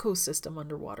the ecosystem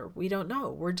underwater? We don't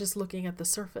know. We're just looking at the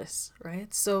surface,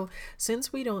 right? So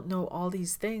since we don't know all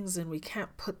these things and we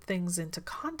can't put things into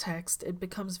context, it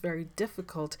becomes very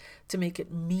difficult to make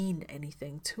it mean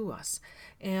anything to us.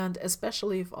 And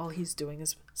especially if all he's doing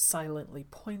is silently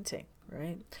pointing,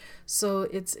 right? So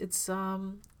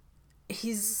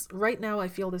he's right now, I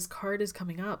feel this card is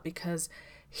coming up because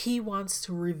he wants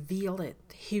to reveal it.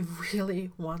 He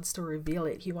really wants to reveal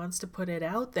it. He wants to put it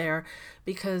out there,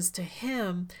 because to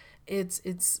him,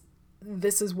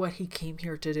 this is what he came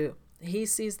here to do. He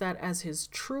sees that as his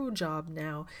true job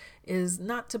now, is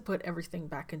not to put everything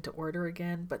back into order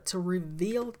again, but to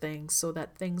reveal things so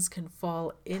that things can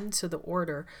fall into the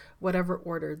order, whatever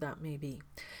order that may be.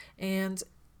 And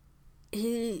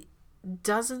he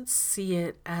doesn't see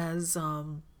it as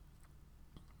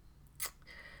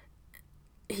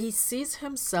he sees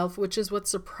himself, which is what's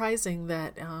surprising,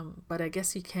 that but I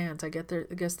guess he can't. I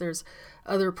guess there's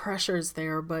other pressures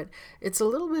there, but it's a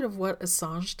little bit of what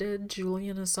Assange did,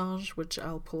 Julian Assange, which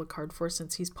I'll pull a card for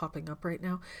since he's popping up right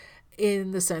now,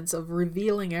 in the sense of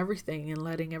revealing everything and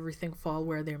letting everything fall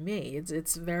where they may.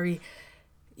 It's very,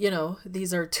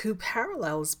 these are two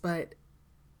parallels, but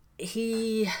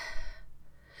maybe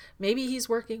he's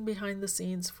working behind the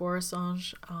scenes for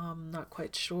Assange. Not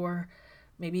quite sure.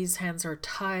 Maybe his hands are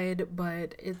tied,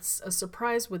 but it's a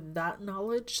surprise with that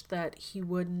knowledge that he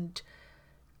wouldn't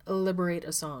liberate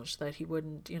Assange, that he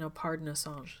wouldn't, pardon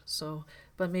Assange. So,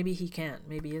 but maybe he can't.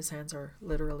 Maybe his hands are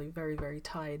literally very, very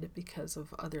tied because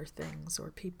of other things or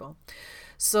people.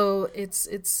 So it's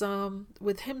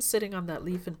with him sitting on that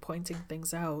leaf and pointing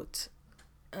things out,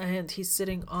 and he's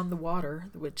sitting on the water,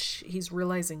 which he's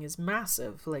realizing is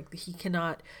massive. Like, he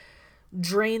cannot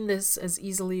drain this as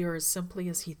easily or as simply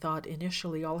as he thought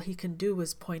initially. All he can do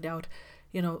is point out,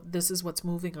 this is what's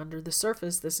moving under the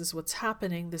surface. This is what's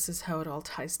happening. This is how it all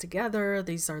ties together.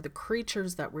 These are the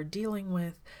creatures that we're dealing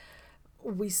with.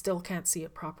 we still can't see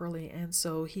it properly. And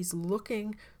so he's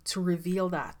looking to reveal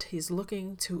that. He's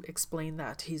looking to explain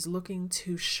that. He's looking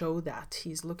to show that.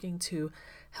 He's looking to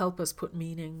help us put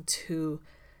meaning to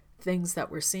things that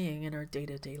we're seeing in our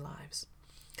day-to-day lives.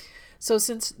 So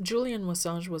since Julian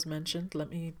Assange was mentioned, let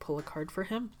me pull a card for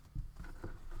him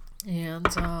and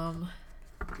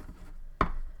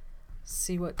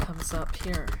see what comes up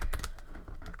here.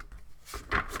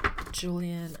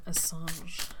 Julian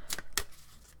Assange.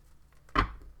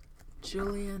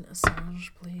 Julian Assange,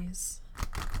 please.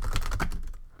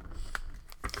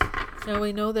 Now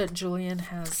we know that Julian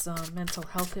has mental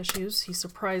health issues. He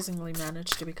surprisingly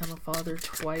managed to become a father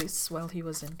twice while he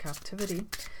was in captivity.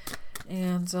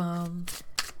 And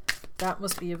that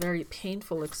must be a very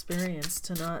painful experience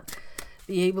to not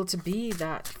be able to be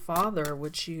that father,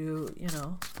 which you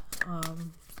know,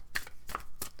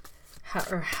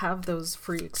 or have those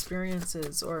free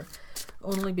experiences, or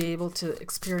only be able to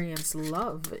experience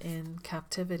love in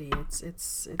captivity.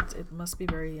 It must be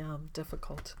very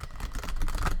difficult.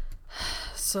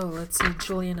 So let's see,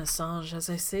 Julian Assange. As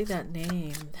I say that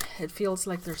name, it feels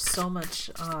like there's so much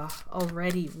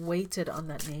already weighted on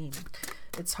that name.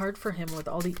 It's hard for him with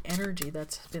all the energy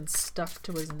that's been stuck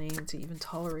to his name to even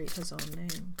tolerate his own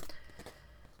name.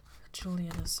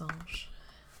 Julian Assange.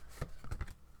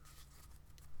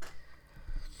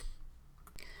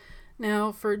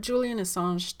 Now, for Julian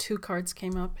Assange, 2 cards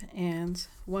came up, and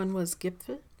one was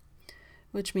Gipfel,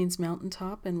 which means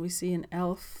mountaintop, and we see an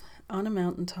elf on a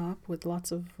mountaintop with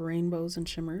lots of rainbows and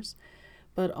shimmers,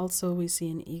 but also we see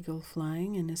an eagle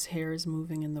flying, and his hair is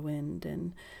moving in the wind.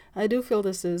 And I do feel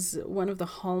this is one of the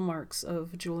hallmarks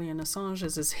of Julian Assange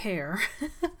is his hair.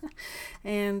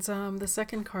 And the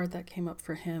second card that came up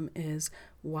for him is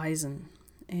Wizen,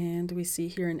 and we see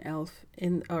here an elf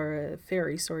or a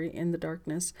fairy, in the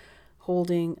darkness,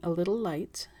 holding a little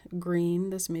light,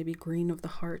 green. This may be green of the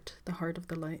heart of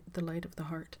the light of the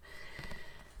heart.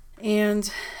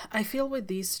 And I feel with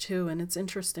these two, and it's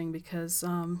interesting because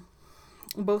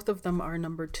both of them are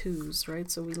number 2s, right?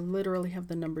 So we literally have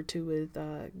the number 2 with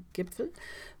Gipfel,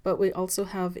 but we also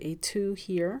have a 2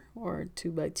 here, or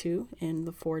 2 by 2 in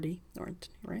the 40,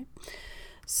 right?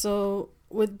 So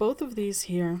with both of these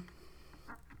here,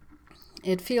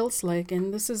 it feels like,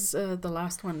 and this is the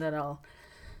last one that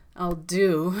I'll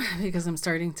do because I'm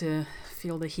starting to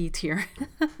feel the heat here,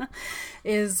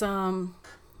 is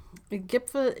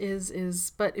Gipfel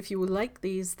is, but if you like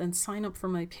these, then sign up for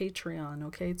my Patreon,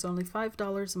 okay? It's only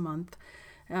 $5 a month.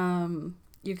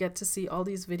 You get to see all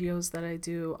these videos that I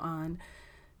do on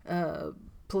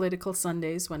political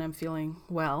Sundays when I'm feeling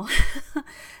well,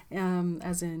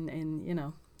 as in, you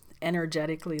know,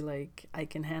 energetically, like I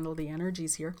can handle the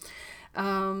energies here.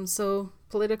 So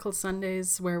political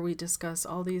Sundays where we discuss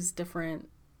all these different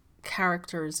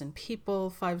characters and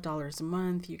people, $5 a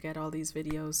month, you get all these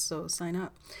videos, so sign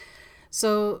up.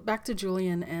 So back to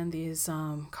Julian and these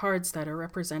cards that are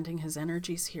representing his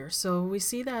energies here. So we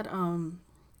see that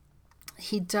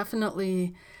he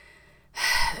definitely,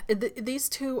 these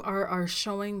two are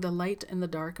showing the light and the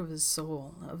dark of his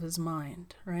soul, of his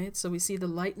mind, right? So we see the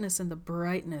lightness and the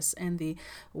brightness and the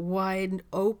wide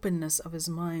openness of his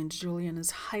mind. Julian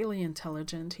is highly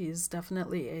intelligent. He is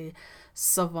definitely a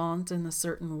savant in a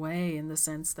certain way, in the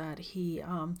sense that he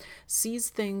sees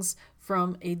things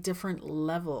from a different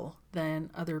level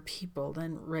than other people,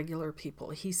 than regular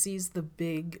people. He sees the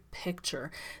big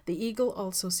picture. The eagle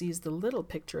also sees the little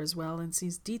picture as well, and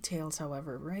sees details,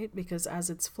 however, right? Because as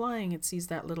it's flying, it sees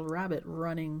that little rabbit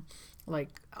running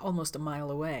like almost a mile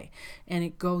away, and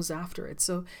it goes after it.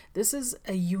 So this is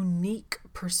a unique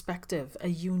perspective, a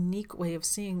unique way of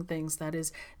seeing things that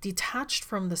is detached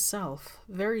from the self,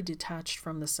 very detached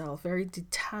from the self, very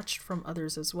detached from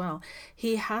others as well.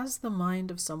 He has the mind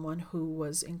of someone who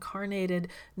was incarnated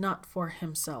not for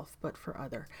himself but for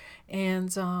other,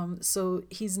 and so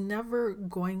he's never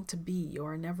going to be,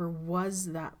 or never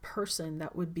was, that person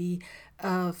that would be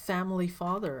a family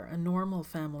father, a normal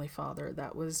family father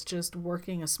that was just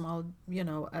working a small, you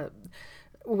know,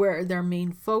 where their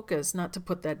main focus, not to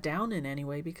put that down in any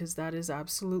way, because that is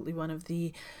absolutely one of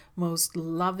the most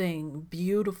loving,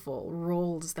 beautiful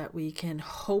roles that we can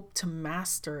hope to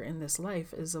master in this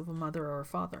life, is of a mother or a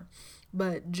father.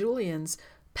 But Julian's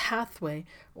pathway,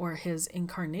 or his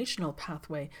incarnational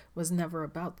pathway, was never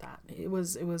about that. It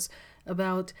was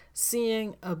about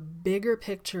seeing a bigger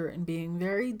picture and being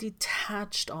very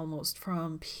detached almost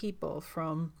from people,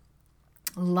 from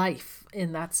life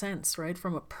in that sense, right?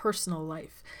 From a personal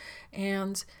life.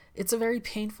 And it's a very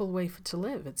painful way to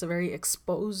live. It's a very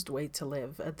exposed way to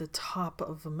live, at the top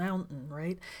of a mountain,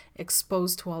 right?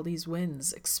 Exposed to all these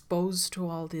winds, exposed to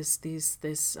all this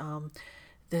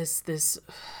this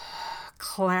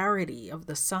clarity of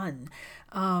the sun,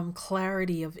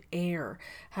 clarity of air,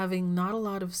 having not a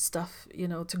lot of stuff,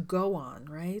 to go on,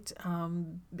 right?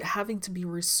 Having to be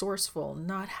resourceful,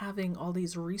 not having all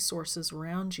these resources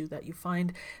around you that you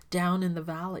find down in the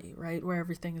valley, right, where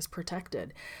everything is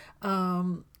protected.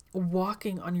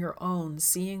 Walking on your own,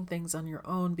 seeing things on your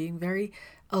own, being very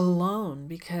alone,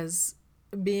 because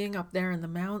being up there in the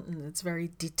mountain, it's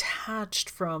very detached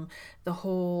from the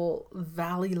whole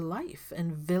valley life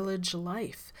and village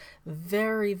life.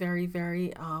 Very, very,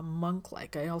 very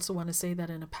monk-like. I also want to say that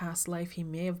in a past life, he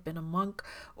may have been a monk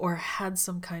or had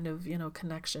some kind of,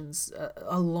 connections,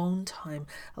 alone time,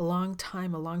 a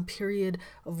long period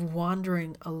of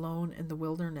wandering alone in the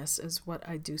wilderness is what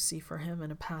I do see for him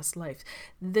in a past life.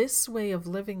 This way of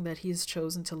living that he's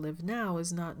chosen to live now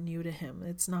is not new to him.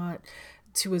 It's not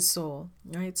to his soul,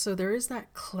 right? So there is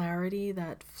that clarity,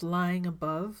 that flying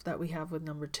above that we have with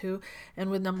number 2. And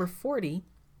with number 40,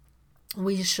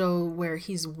 we show where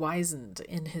he's wizened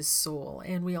in his soul.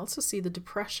 And we also see the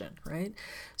depression, right?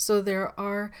 So there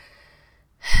are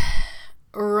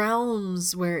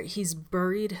realms where he's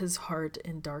buried his heart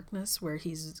in darkness, where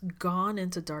he's gone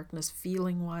into darkness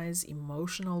feeling wise,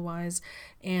 emotional wise,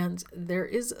 and there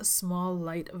is a small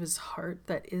light of his heart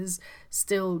that is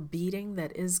still beating,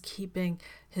 that is keeping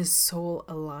his soul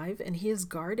alive, and he is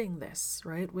guarding this,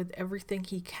 right, with everything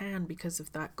he can, because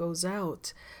if that goes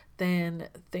out, then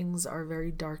things are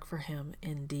very dark for him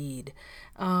indeed.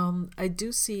 I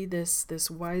do see this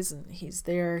wizen. He's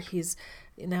there. He's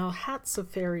now, hats of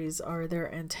fairies are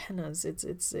their antennas.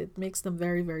 It makes them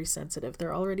very, very sensitive.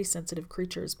 They're already sensitive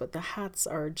creatures, but the hats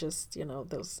are just,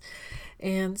 those.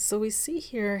 And so we see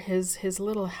here his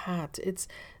little hat. It's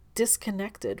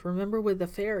disconnected. Remember with the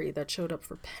fairy that showed up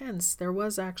for Pence, there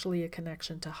was actually a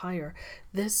connection to higher.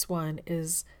 This one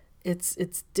is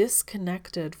it's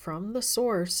disconnected from the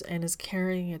source and is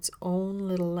carrying its own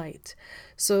little light.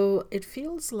 So it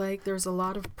feels like there's a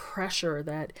lot of pressure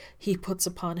that he puts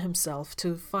upon himself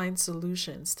to find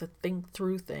solutions, to think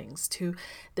through things,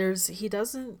 he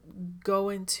doesn't go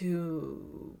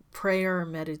into prayer or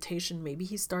meditation. Maybe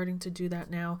he's starting to do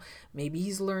that now. Maybe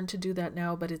he's learned to do that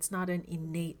now, but it's not an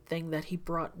innate thing that he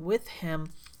brought with him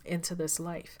into this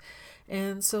life.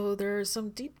 And so there are some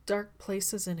deep, dark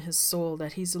places in his soul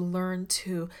that he's learned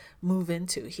to move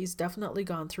into. He's definitely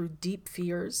gone through deep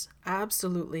fears,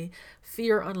 absolutely.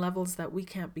 Fear on levels that we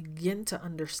can't begin to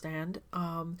understand.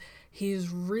 He's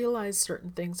realized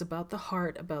certain things about the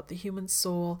heart, about the human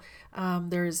soul.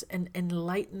 There's an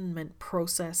enlightenment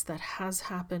process that has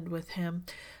happened with him.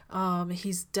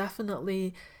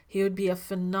 He would be a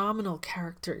phenomenal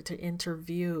character to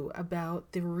interview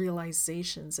about the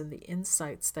realizations and the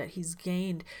insights that he's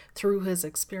gained through his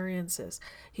experiences.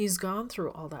 He's gone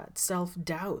through all that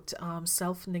self-doubt,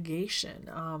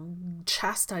 self-negation,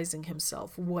 chastising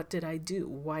himself. What did I do?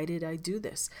 Why did I do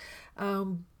this?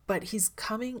 But he's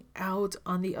coming out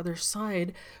on the other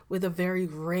side with a very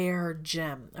rare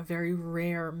gem, a very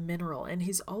rare mineral. And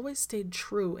he's always stayed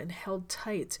true and held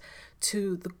tight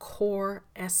to the core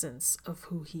essence of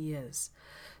who he is.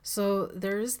 So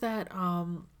there is that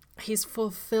he's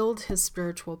fulfilled his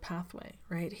spiritual pathway,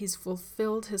 right? He's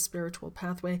fulfilled his spiritual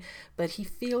pathway, but he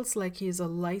feels like he's a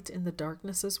light in the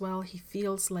darkness as well. He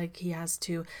feels like he has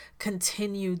to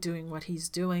continue doing what he's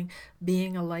doing,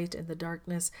 being a light in the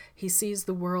darkness. He sees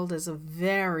the world as a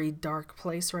very dark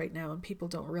place right now, and people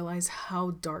don't realize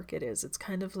how dark it is. It's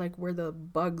kind of like we're the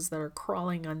bugs that are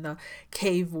crawling on the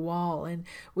cave wall, and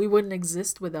we wouldn't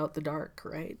exist without the dark,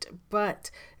 right? But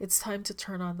it's time to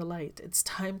turn on the light. It's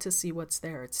time to see what's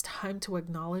there. It's time to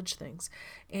acknowledge things.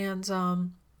 And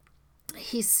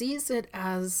he sees it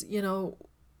as,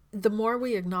 the more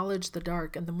we acknowledge the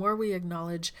dark and the more we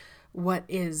acknowledge what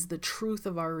is the truth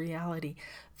of our reality,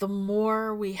 the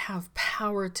more we have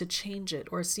power to change it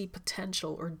or see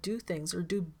potential or do things or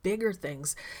do bigger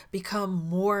things, become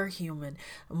more human,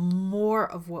 more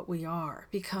of what we are,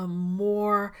 become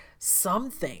more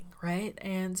something, right?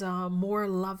 And more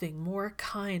loving, more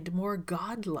kind, more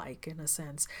godlike in a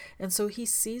sense. And so he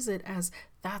sees it as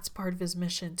that's part of his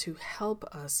mission, to help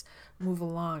us move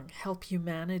along, help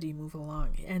humanity move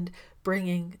along, and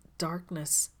bringing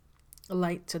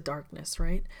light to darkness,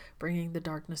 right? Bringing the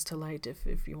darkness to light,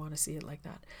 if you want to see it like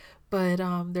that. But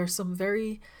there's some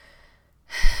very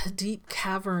deep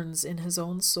caverns in his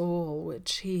own soul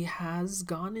which he has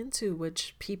gone into,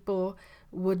 which people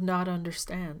would not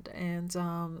understand and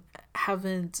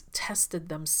haven't tested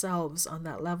themselves on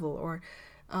that level, or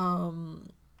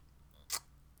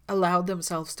allowed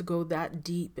themselves to go that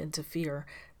deep into fear.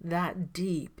 that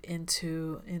deep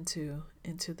into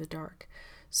the dark.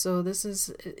 So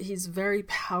he's very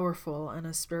powerful on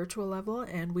a spiritual level,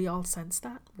 and we all sense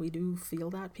that. We do feel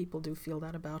that. People do feel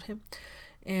that about him.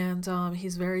 And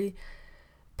he's very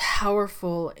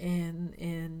powerful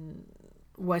in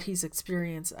what he's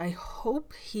experienced. I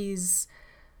hope he's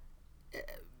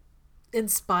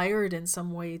inspired in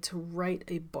some way to write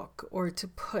a book or to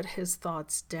put his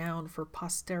thoughts down for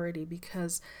posterity,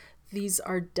 because these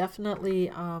are definitely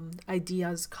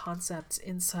ideas, concepts,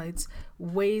 insights,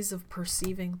 ways of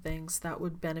perceiving things that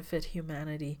would benefit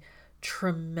humanity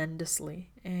tremendously,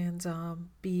 and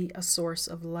be a source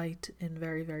of light in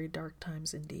very, very dark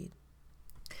times indeed.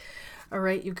 All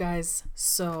right, you guys.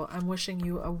 So I'm wishing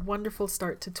you a wonderful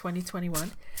start to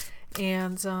 2021.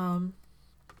 And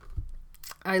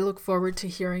I look forward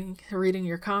to reading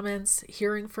your comments,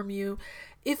 hearing from you.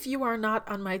 If you are not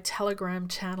on my Telegram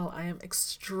channel, I am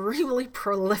extremely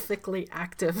prolifically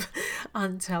active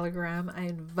on Telegram. I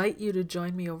invite you to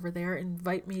join me over there.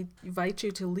 Invite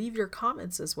you to leave your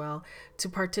comments as well, to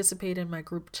participate in my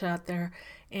group chat there.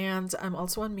 And I'm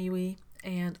also on MeWe,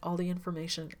 and all the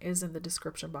information is in the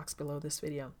description box below this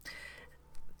video.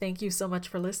 Thank you so much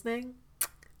for listening.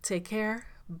 Take care.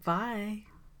 Bye.